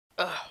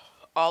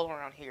all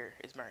around here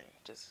is burning.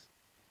 Just,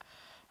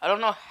 I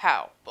don't know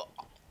how, but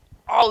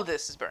all of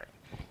this is burning.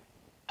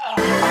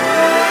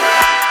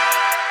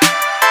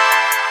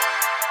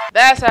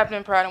 That's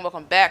happening, Pride, and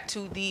welcome back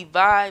to the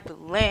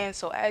Vibe Land.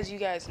 So as you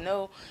guys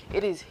know,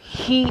 it is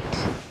heat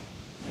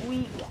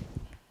week.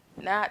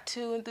 Not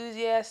too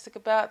enthusiastic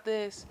about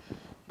this,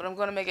 but I'm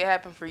gonna make it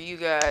happen for you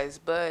guys.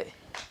 But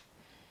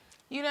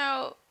you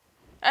know,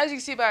 as you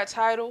can see by the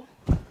title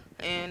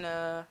and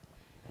the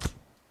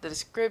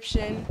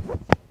description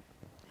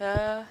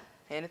and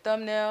the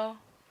thumbnail,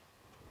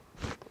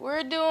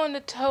 we're doing the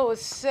toe of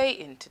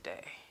Satan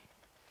today.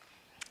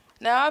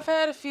 Now, I've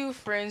had a few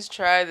friends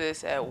try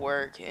this at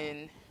work,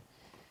 and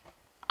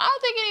I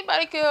don't think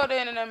anybody could hold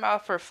it in their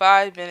mouth for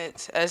 5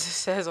 minutes, as it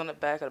says on the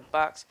back of the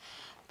box.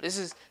 But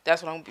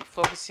that's what I'm going to be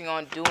focusing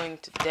on doing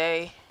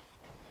today.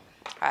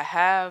 I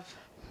have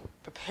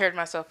prepared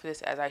myself for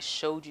this, as I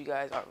showed you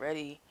guys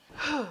already.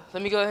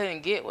 Let me go ahead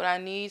and get what I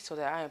need so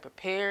that I am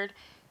prepared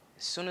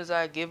as soon as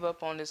I give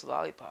up on this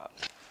lollipop.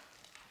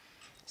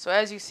 So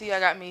as you see, I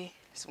got me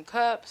some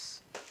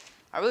cups.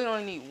 I really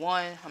only need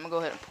one. I'm going to go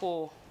ahead and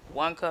pull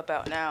one cup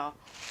out now.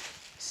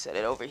 Set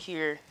it over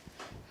here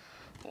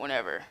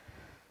whenever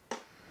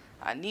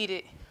I need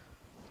it.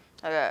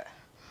 I got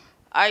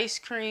ice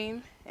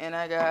cream, and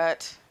I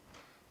got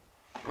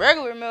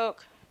regular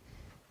milk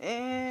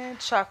and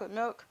chocolate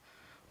milk.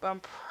 But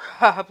I'm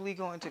probably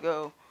going to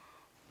go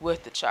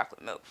with the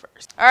chocolate milk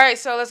first. Alright,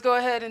 so let's go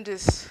ahead and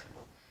just,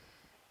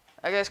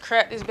 I guess,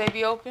 crack this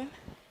baby open.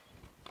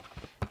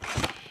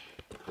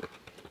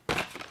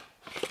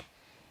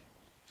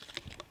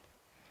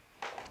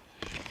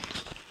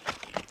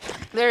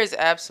 There is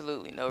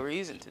absolutely no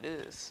reason to do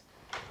this.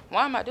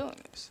 Why am I doing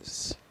this?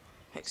 This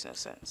makes no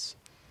sense.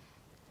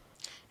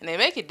 And they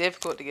make it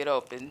difficult to get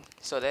open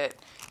so that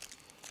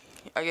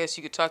I guess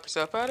you could talk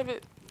yourself out of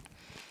it.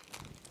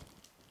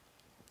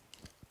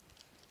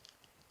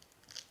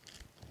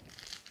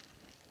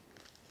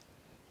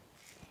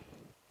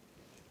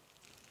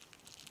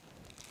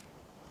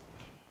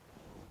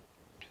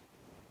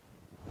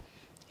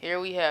 Here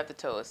we have the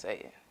toe of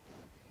Satan.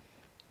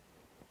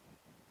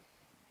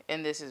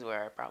 And this is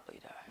where I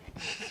probably die.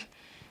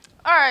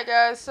 Alright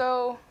guys,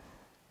 so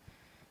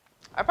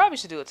I probably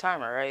should do a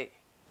timer, right?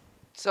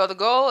 So the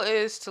goal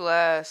is to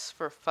last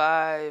for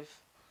 5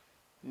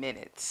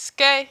 minutes.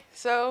 Okay,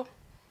 so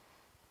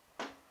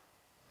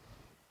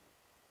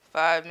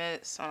 5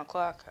 minutes on the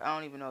clock. I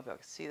don't even know if y'all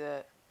can see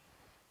that.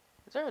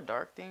 Is there a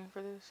dark thing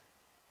for this?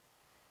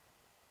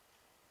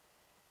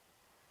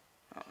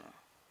 I don't know.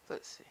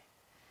 Let's see.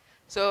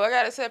 So I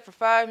got it set for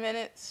 5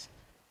 minutes.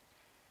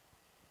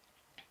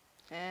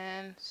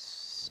 And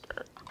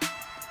start.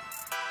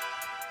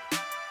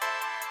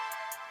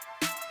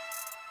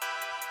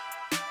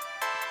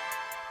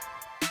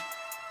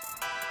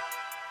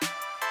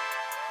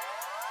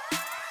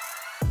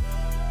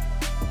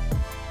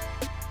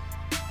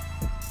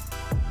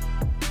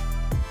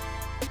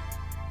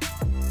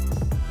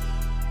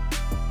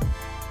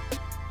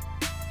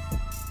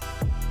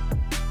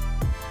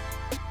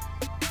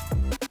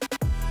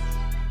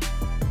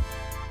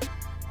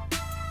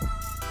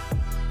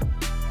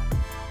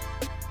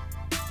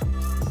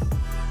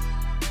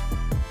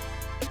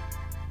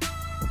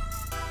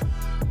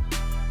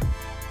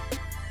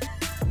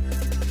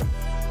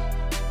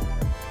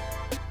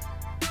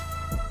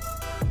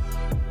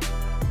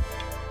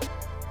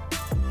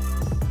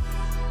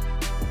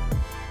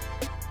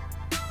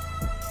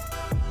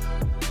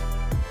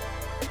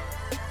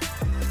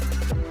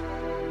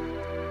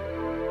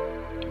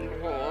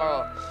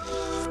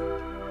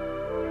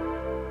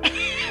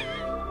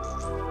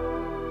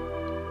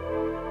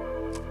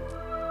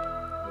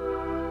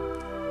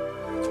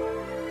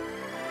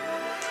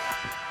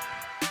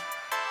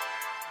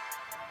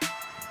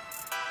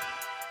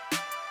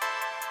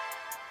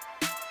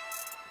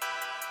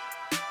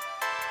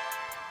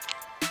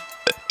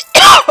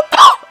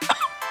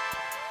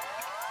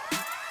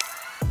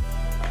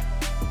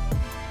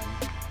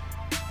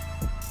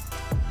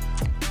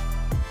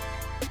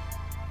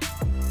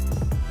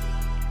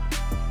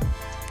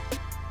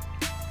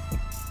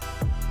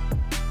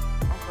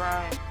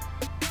 Right.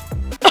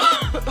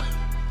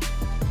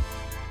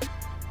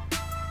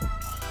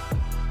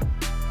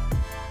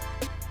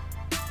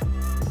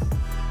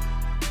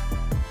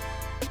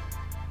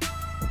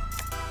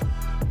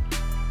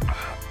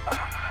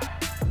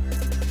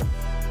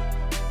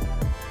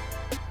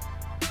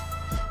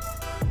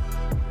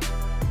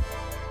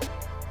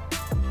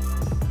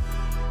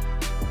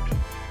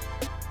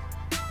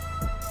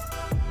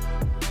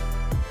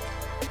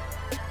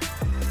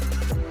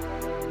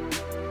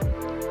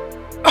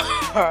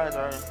 Alright,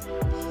 sorry.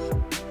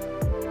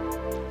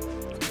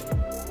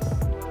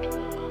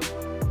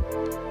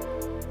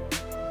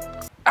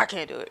 I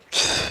can't do it.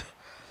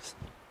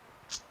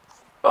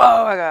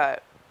 Oh my god.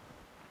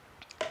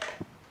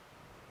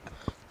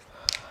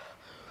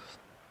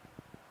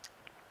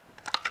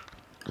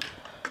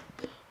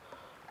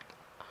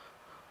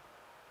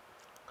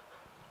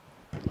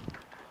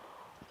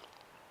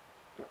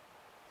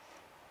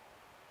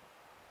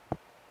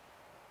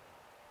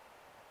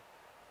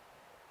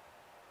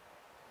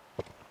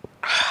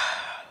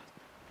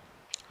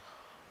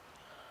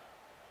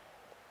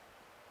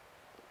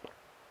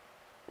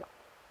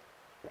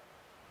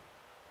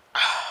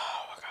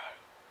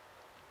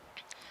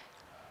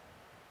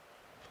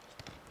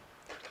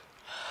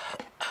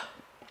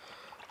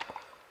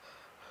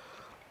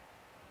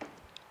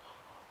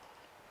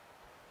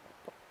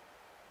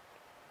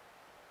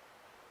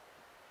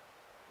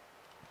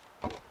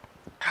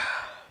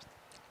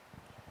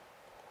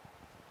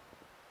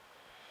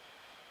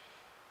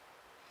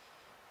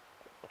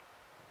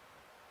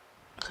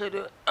 could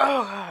do it.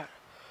 Oh god.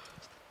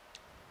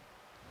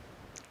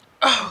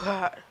 Oh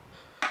god.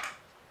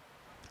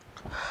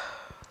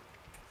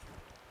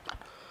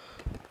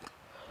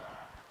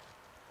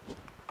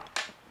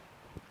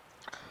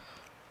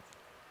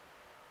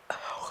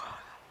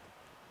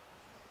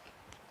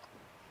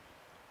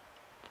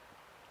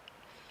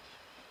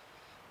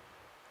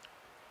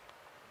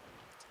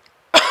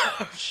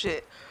 Oh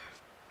shit.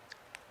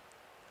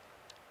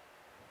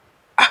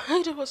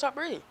 I just want to stop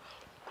breathing.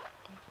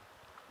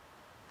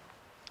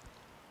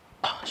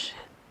 Oh shit.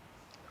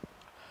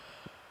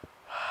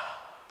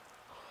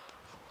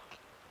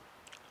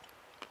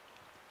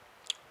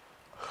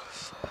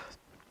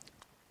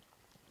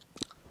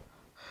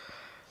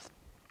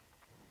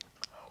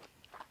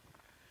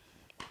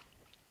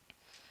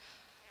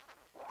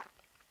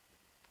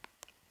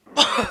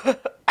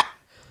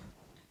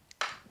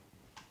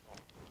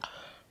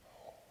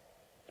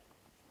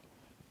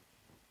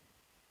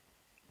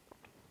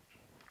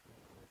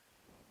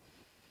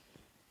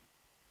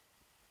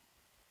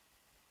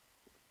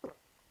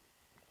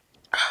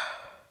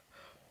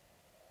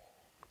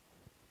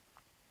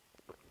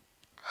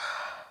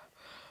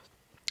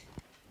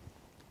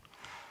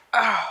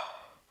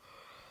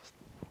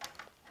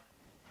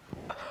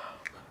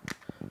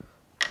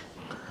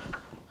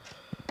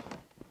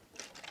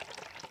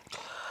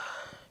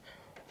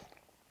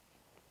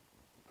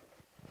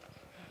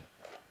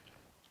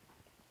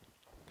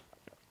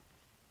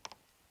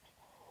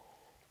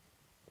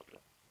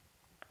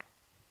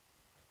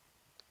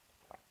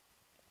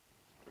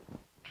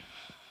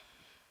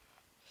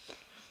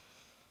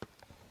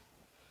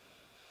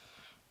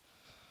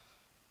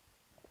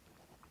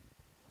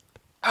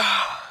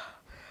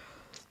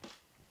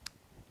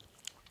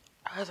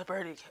 That's a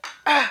birdie.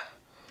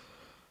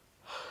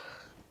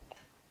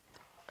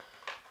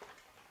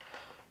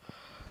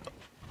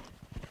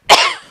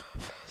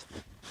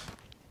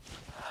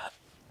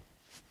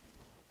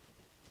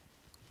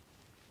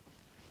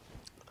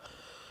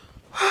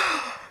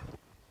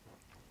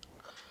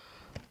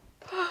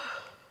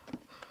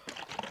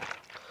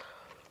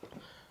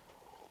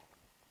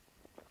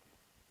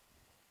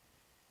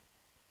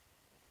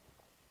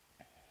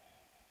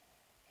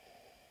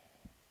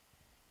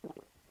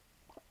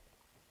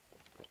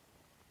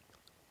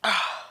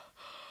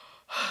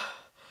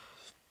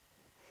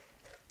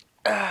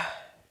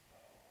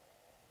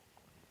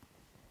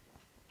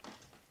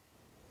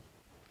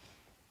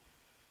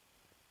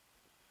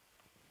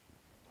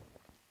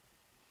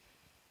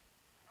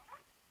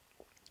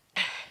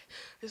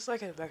 It's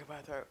like in the back of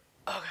my throat.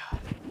 Oh god.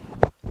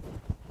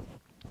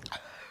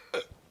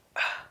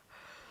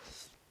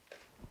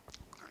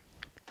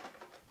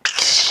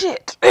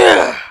 Shit.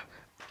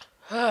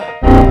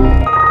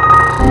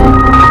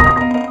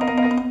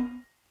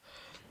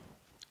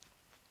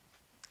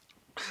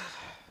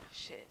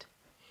 Shit.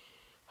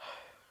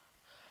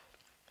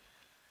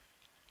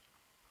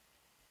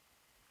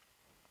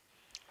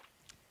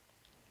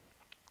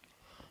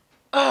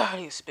 I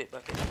need a spit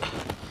bucket.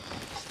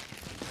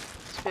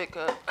 Spit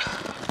cup.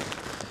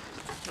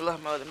 I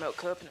left my other milk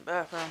cup in the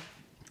bathroom.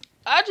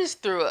 I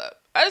just threw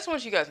up. I just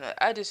want you guys to know.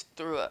 I just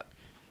threw up.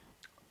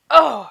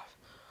 Oh.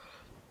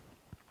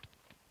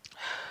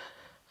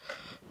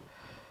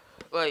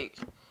 Like.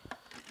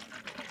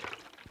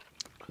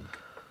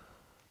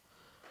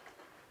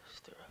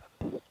 Just threw up.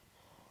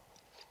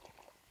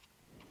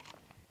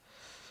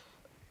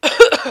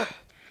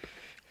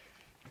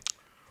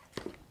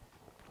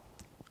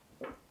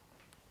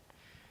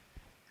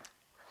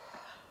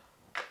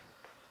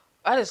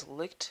 I just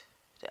licked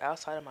the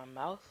outside of my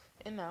mouth,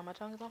 and now my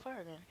tongue is on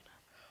fire again.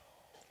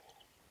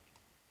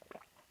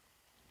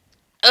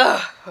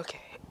 Okay.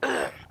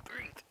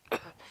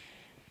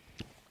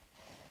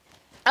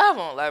 I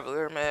won't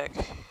lavalier Mac.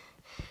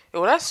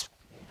 Yo,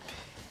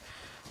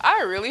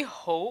 I really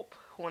hope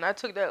when I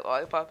took that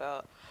lollipop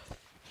out,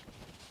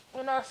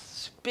 when I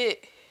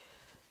spit,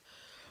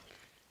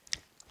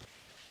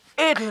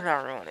 it did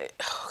not ruin it.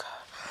 Oh god.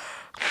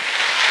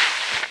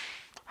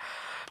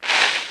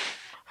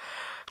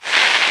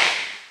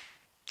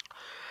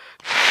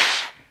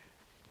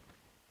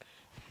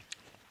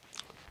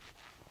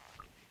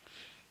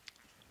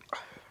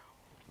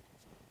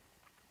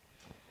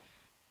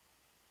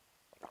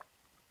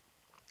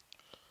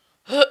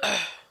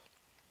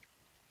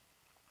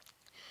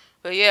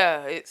 But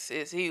yeah, it's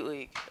Heat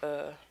Week.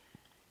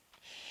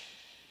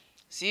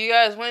 See you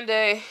guys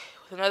Wednesday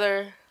with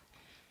another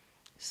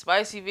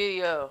spicy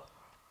video.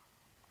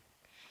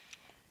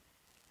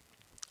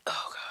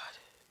 Oh god.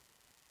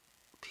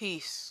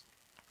 Peace.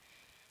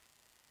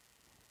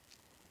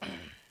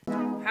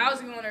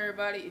 How's it going,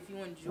 everybody? If you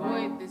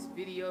enjoyed this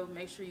video,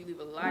 make sure you leave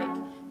a like.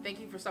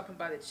 Thank you for stopping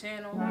by the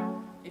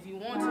channel. If you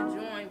want to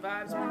join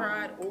Vibes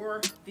Pride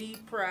or The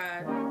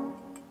Pride,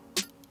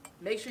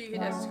 make sure you hit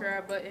that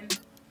subscribe button.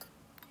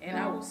 And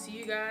I will see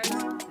you guys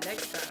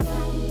next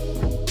time.